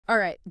All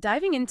right,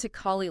 diving into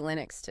Kali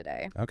Linux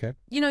today. Okay.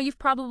 You've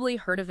probably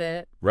heard of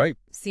it, Right.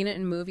 seen it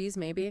in movies,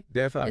 maybe.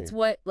 Definitely. It's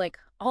what, like,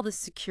 all the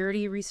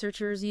security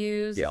researchers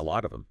use. Yeah, a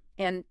lot of them.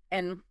 And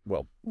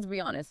Well, to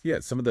be honest. yeah,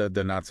 some of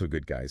the not so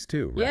good guys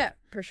too, right? Yeah,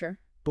 for sure.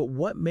 But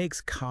what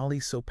makes Kali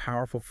so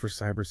powerful for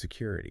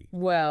cybersecurity?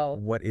 Well,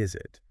 What is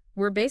it?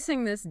 we're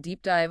basing this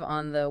deep dive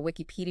on the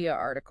Wikipedia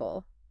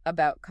article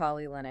about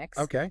Kali Linux.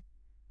 Okay.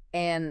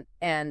 And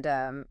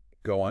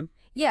Go on.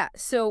 yeah,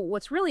 so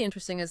what's really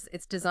interesting is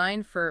it's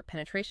designed for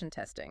penetration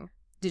testing,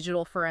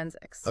 digital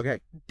forensics. Okay.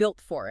 Built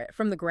for it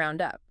from the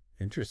ground up.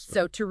 Interesting.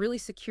 So to really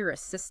secure a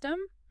system,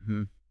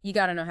 you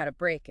got to know how to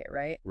break it,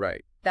 right?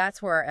 Right.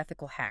 That's where our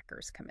ethical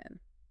hackers come in.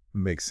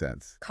 Makes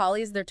sense.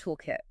 Kali is their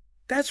toolkit.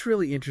 That's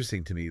really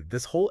interesting to me.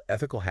 This whole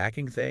ethical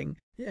hacking thing.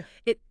 Yeah.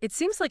 It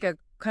seems like a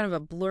kind of a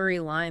blurry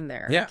line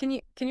there. Yeah. Can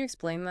you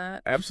explain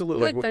that?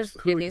 Absolutely. Like there's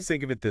Who would these-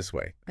 think of it this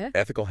way? Yeah.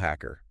 Ethical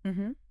hacker,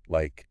 Mm-hmm.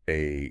 like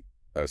a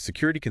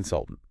security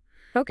consultant,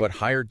 Okay. but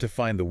hired to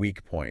find the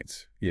weak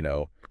points,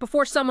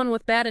 Before someone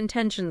with bad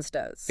intentions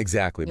does.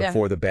 Exactly. Yeah.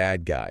 Before the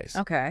bad guys.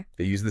 Okay.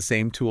 They use the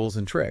same tools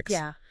and tricks.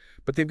 Yeah.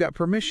 But they've got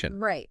permission.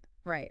 Right.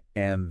 Right.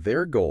 And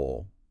their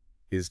goal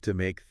is to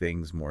make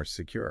things more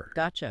secure.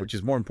 Gotcha. Which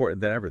is more important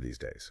than ever these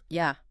days.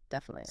 Yeah,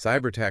 definitely.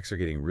 Cyber attacks are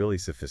getting really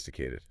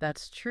sophisticated.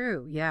 That's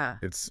true. Yeah.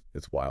 It's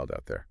wild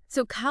out there.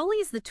 So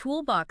Kali's the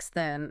toolbox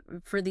then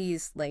for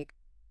these like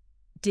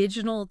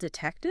digital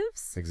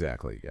detectives?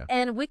 Exactly, yeah.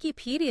 And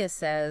Wikipedia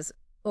says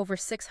over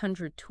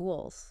 600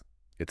 tools.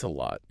 It's a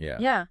lot, yeah.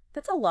 Yeah,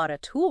 that's a lot of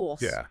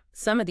tools. Yeah.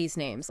 Some of these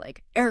names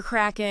like air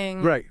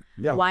cracking, Right,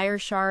 yeah.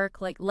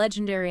 Wireshark, like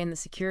legendary in the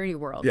security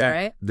world, Yeah,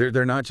 right?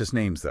 they're not just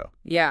names, though.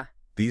 Yeah.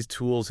 These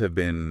tools have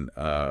been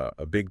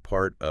a big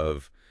part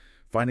of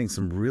finding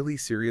some really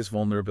serious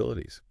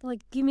vulnerabilities.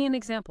 Like, give me an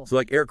example. So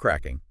like air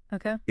cracking,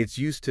 Okay. it's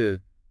used to,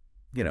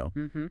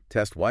 Mm-hmm.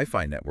 test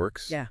Wi-Fi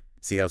networks, Yeah.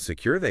 see how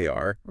secure they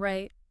are,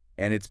 Right.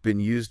 and it's been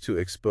used to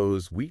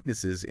expose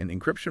weaknesses in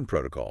encryption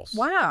protocols,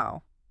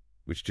 Wow.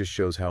 which just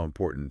shows how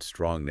important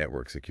strong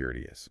network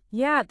security is.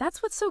 Yeah,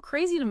 that's what's so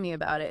crazy to me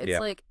about it. It's Yeah.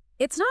 like,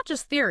 it's not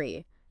just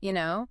theory,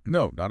 No,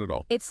 not at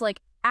all. It's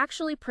like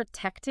actually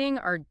protecting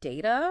our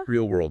data,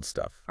 Real world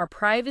stuff. our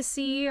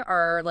privacy,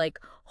 our like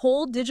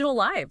whole digital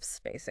lives,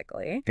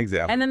 basically.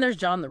 Exactly. And then there's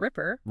John the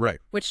Ripper, Right.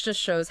 which just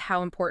shows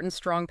how important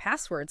strong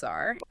passwords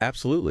are.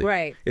 Absolutely.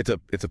 Right. It's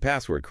a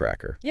password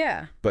cracker.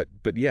 Yeah. But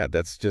yeah,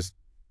 that's just,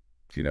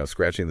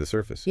 scratching the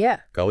surface.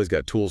 Yeah. Kali's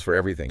got tools for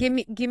everything.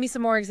 Give me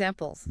some more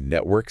examples.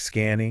 Network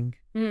scanning.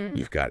 Mm.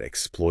 You've got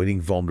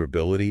exploiting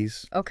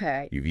vulnerabilities.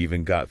 Okay. You've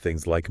even got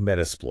things like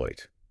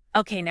Metasploit.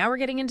 Okay, now we're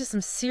getting into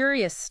some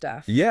serious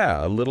stuff.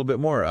 Yeah, a little bit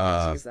more.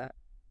 Let's use that.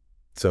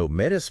 So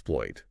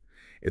Metasploit,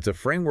 it's a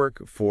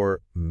framework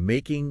for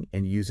making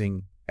and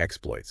using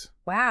exploits.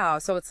 Wow,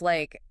 so it's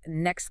like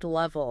next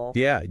level.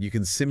 Yeah, you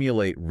can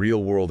simulate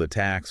real-world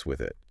attacks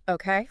with it.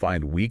 Okay.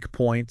 Find weak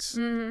points,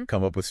 Mm-hmm.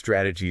 come up with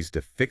strategies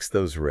to fix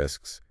those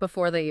risks.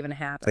 Before they even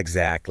happen.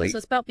 Exactly. So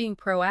it's about being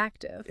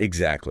proactive.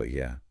 Exactly,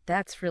 yeah.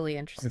 That's really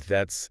interesting.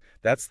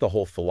 That's the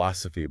whole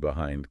philosophy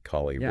behind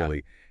Kali, Yeah.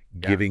 really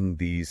giving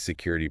these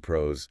security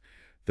pros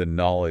the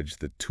knowledge,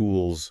 the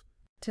tools,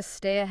 To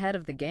stay ahead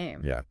of the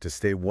game. to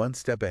stay one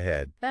step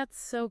ahead. That's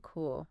so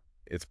cool.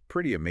 It's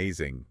pretty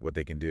amazing what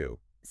they can do.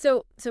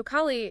 So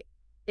Kali,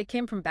 it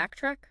came from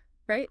Backtrack,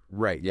 right?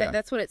 Right,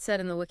 That's what it said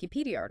in the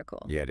Wikipedia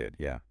article. Yeah, it did,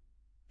 yeah.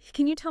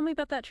 Can you tell me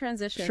about that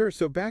transition? Sure,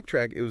 so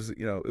Backtrack, it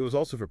was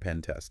also for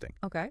pen testing.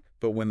 Okay.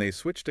 But when they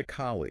switched to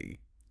Kali,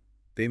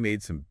 they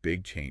made some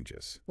big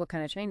changes. What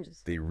kind of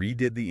changes? They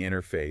redid the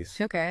interface,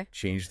 Okay.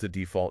 changed the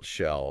default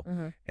shell,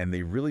 Mm-hmm. and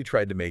they really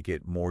tried to make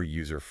it more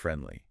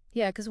user-friendly.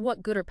 Yeah, because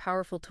what good are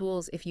powerful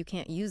tools if you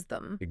can't use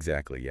them?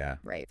 Exactly, yeah.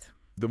 Right.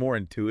 The more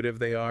intuitive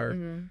they are,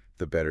 Mm-hmm.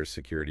 the better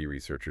security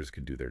researchers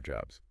can do their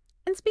jobs.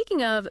 And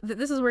speaking of,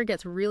 this is where it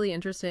gets really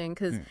interesting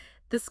because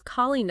this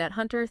Kali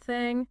NetHunter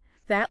thing,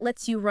 that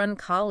lets you run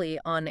Kali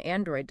on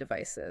Android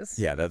devices.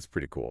 Yeah, that's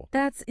pretty cool.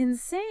 That's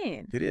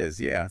insane. It is,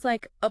 yeah. It's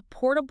like a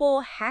portable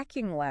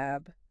hacking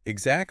lab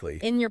Exactly.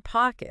 in your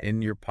pocket.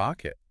 In your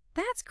pocket.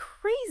 That's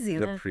crazy.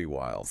 That's pretty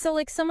wild. So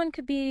like someone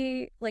could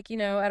be like,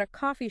 at a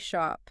coffee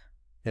shop.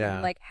 Yeah.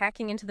 And, like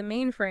hacking into the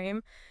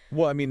mainframe.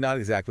 Well, I mean, not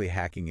exactly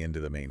hacking into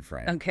the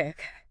mainframe, Okay.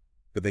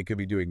 but they could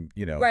be doing,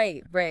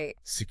 Right.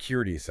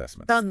 security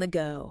assessments. On the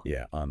go.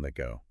 Yeah, on the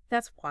go.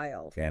 That's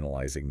wild.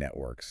 Analyzing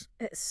networks.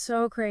 It's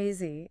so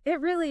crazy. It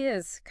really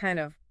is kind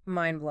of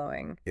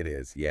mind-blowing. It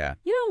is, yeah.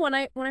 When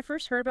I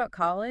first heard about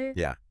Kali,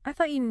 Yeah. I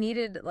thought you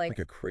needed Like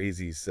a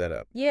crazy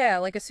setup.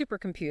 like a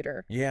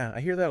supercomputer Yeah,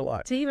 I hear that a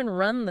lot. to even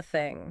run the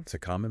thing. It's a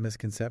common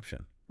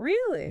misconception.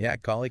 Really? Yeah,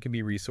 Kali can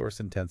be resource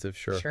intensive,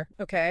 sure.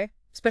 Okay.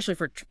 Especially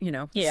for,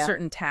 Yeah.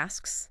 certain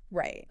tasks.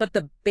 Right. But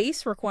the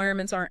base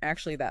requirements aren't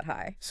actually that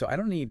high. So I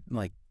don't need,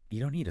 you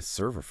don't need a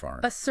server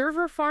farm. A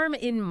server farm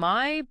in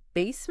my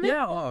basement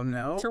Yeah, oh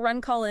no. to run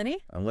Kalini?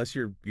 Unless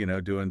you're,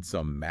 doing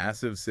some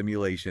massive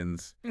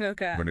simulations,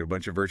 Okay. running a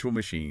bunch of virtual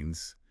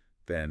machines,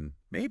 then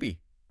maybe.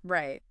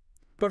 Right.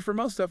 But for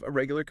most stuff, a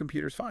regular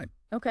computer's fine.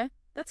 Okay.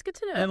 That's good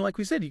to know. And like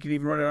we said, you can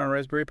even run it on a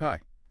Raspberry Pi.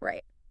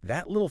 Right.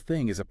 That little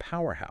thing is a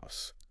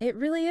powerhouse. It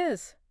really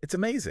is. It's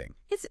amazing.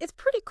 It's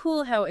pretty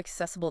cool how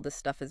accessible this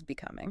stuff is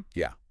becoming.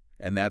 Yeah,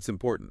 and that's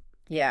important,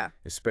 Yeah.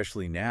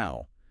 especially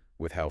now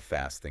with how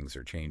fast things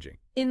are changing.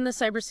 In the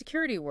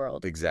cybersecurity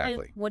world.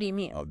 Exactly. What do you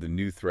mean? The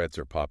new threats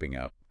are popping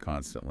up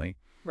constantly,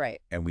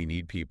 Right. and we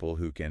need people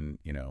who can,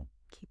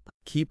 Keep up.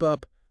 keep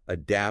up,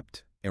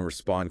 adapt, and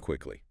respond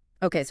quickly.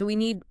 Okay, so we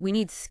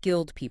need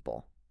skilled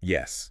people.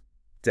 Yes, Oh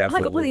my God,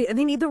 definitely. and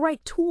they need the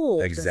right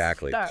tools.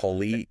 Exactly.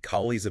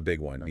 Kali's a big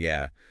one.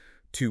 Yeah.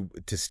 To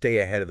stay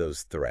ahead of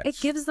those threats.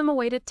 It gives them a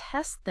way to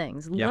test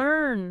things, Yeah.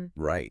 learn,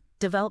 Right.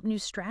 develop new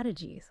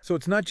strategies. So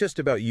it's not just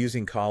about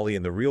using Kali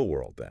in the real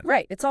world then.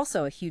 Right. It's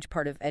also a huge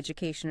part of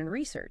education and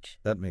research.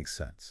 That makes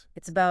sense.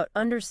 It's about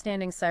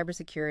understanding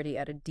cybersecurity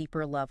at a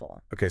deeper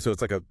level. Okay, so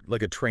it's like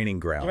a training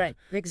ground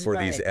for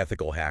these Right.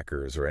 ethical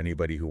hackers or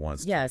anybody who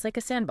wants Yeah, it's like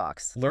a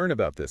sandbox. to learn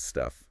about this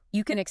stuff.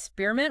 You can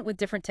experiment with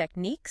different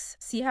techniques,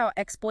 see how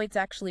exploits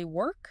actually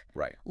work,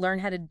 Right. learn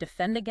how to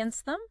defend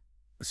against them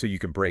So you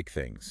can break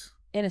things.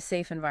 in a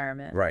safe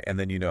environment. Right. And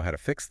then you know how to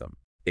fix them.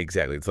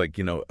 Exactly. It's like,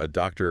 a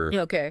doctor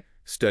Okay.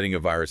 studying a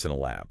virus in a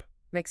lab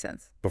Makes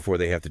sense. before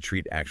they have to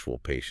treat actual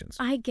patients.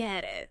 I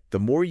get it. The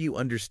more you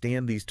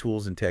understand these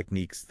tools and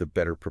techniques, the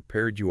better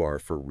prepared you are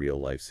for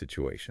real-life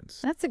situations.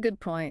 That's a good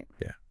point.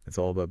 Yeah. It's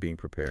all about being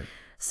prepared.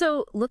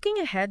 So looking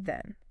ahead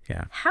then,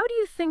 Yeah. how do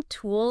you think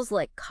tools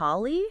like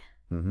Kali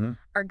Mm-hmm.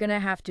 are going to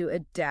have to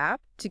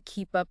adapt to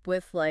keep up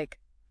with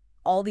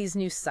all these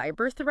new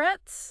cyber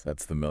threats?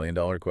 That's the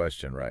million-dollar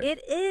question, right? It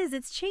is.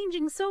 It's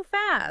changing so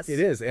fast. It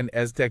is. And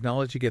as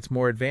technology gets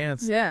more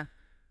advanced, Yeah.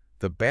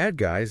 the bad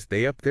guys,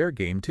 they up their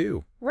game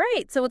too.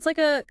 Right. So it's like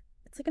an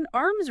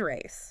arms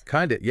race.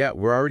 Kind of. Yeah.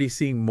 We're already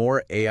seeing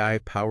more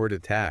AI-powered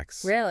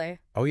attacks. Really?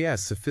 Oh, yeah.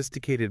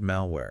 Sophisticated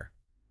malware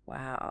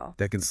Wow.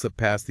 that can slip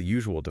past the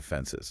usual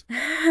defenses.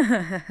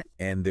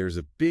 And there's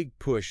a big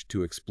push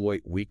to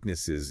exploit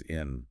weaknesses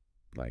in,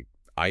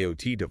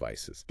 IoT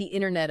devices. The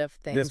Internet of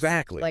Things.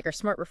 Exactly. Like our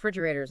smart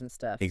refrigerators and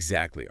stuff.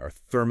 Exactly. Our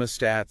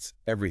thermostats,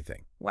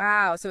 everything.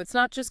 Wow. So it's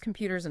not just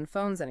computers and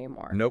phones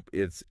anymore. Nope.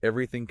 It's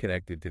everything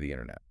connected to the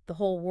internet. The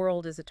whole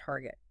world is a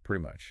target.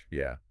 Pretty much.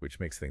 Yeah. Which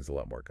makes things a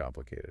lot more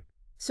complicated.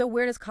 So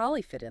where does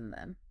Kali fit in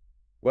then?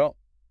 Well,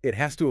 it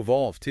has to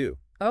evolve too.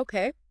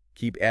 Okay.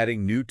 Keep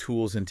adding new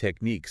tools and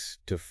techniques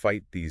to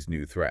fight these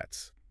new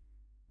threats.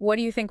 What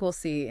do you think we'll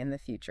see in the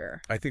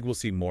future? I think we'll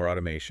see more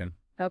automation,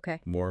 Okay.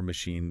 more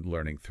machine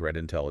learning, threat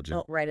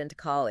intelligence. Oh, right into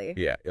Kali.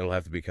 Yeah, it'll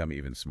have to become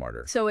even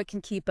smarter. So it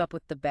can keep up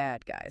with the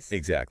bad guys.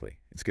 Exactly.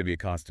 It's going to be a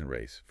constant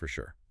race, for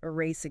sure. A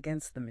race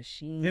against the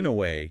machine. In a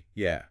way,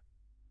 yeah.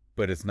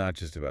 But it's not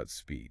just about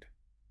speed.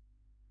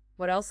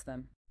 What else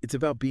then? It's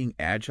about being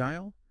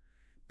agile,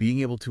 being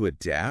able to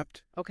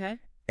adapt, Okay.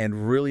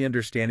 and really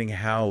understanding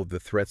how the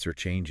threats are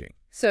changing.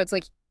 So it's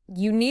like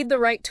you need the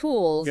right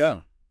tools,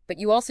 Yeah. but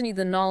you also need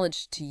the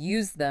knowledge to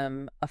use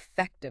them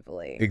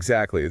effectively.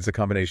 Exactly. It's a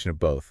combination of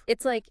both.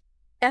 It's like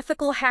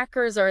ethical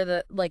hackers are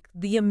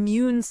the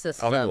immune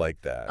system I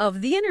like that.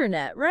 of the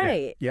internet,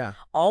 right? Yeah.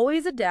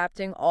 Always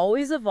adapting,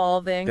 always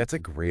evolving That's a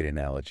great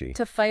analogy.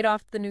 to fight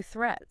off the new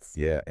threats.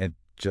 Yeah. And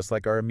just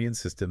like our immune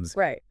systems,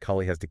 Right.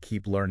 Kali has to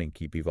keep learning,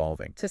 keep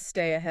evolving. To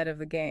stay ahead of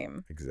the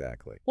game.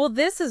 Exactly. Well,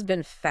 this has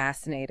been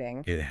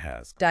fascinating. It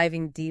has.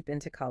 Diving deep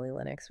into Kali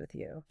Linux with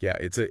you. Yeah,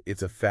 it's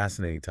a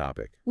fascinating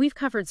topic. We've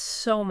covered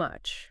so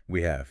much.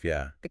 We have,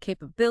 yeah. The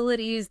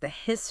capabilities, the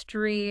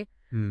history,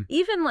 Hmm.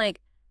 even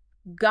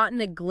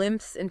gotten a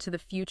glimpse into the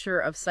future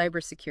of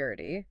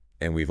cybersecurity.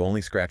 And we've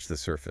only scratched the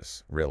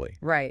surface, really.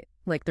 Right.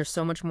 There's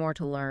so much more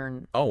to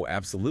learn. Oh,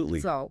 absolutely.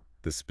 So,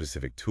 The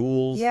specific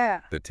tools,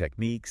 yeah. the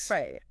techniques,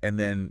 Right. and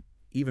then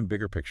even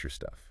bigger picture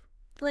stuff.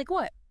 Like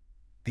what?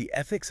 The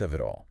ethics of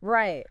it all,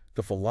 Right.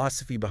 the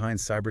philosophy behind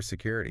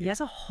cybersecurity. Yes,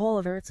 a whole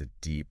other It's a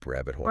deep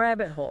rabbit hole.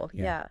 rabbit hole.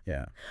 Yeah.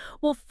 Yeah.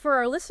 Well, for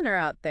our listener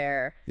out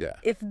there, Yeah.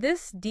 if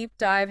this deep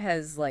dive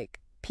has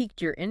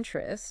piqued your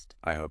interest,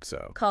 I hope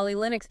so. Kali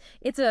Linux,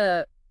 it's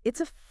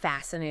a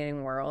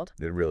fascinating world.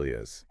 It really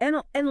is.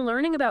 And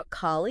learning about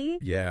Kali,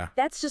 Yeah.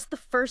 that's just the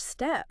first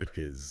step. It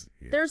is.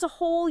 Yeah. There's a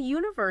whole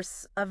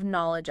universe of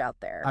knowledge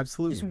out there.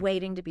 Absolutely. Just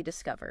waiting to be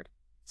discovered.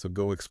 So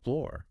go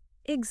explore.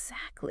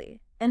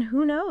 Exactly. And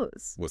who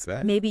knows? What's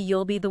that? Maybe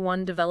you'll be the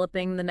one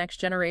developing the next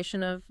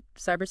generation of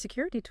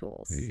cybersecurity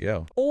tools. There you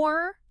go.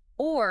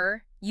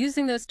 Or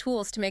using those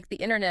tools to make the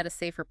internet a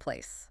safer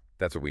place.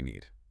 That's what we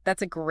need.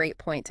 That's a great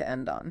point to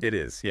end on. It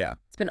is, yeah.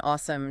 It's been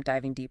awesome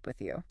diving deep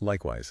with you.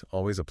 Likewise,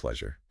 always a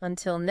pleasure.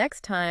 Until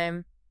next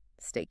time,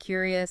 stay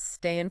curious,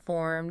 stay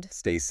informed,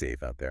 Stay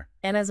safe out there.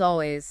 and as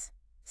always,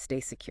 stay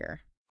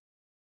secure.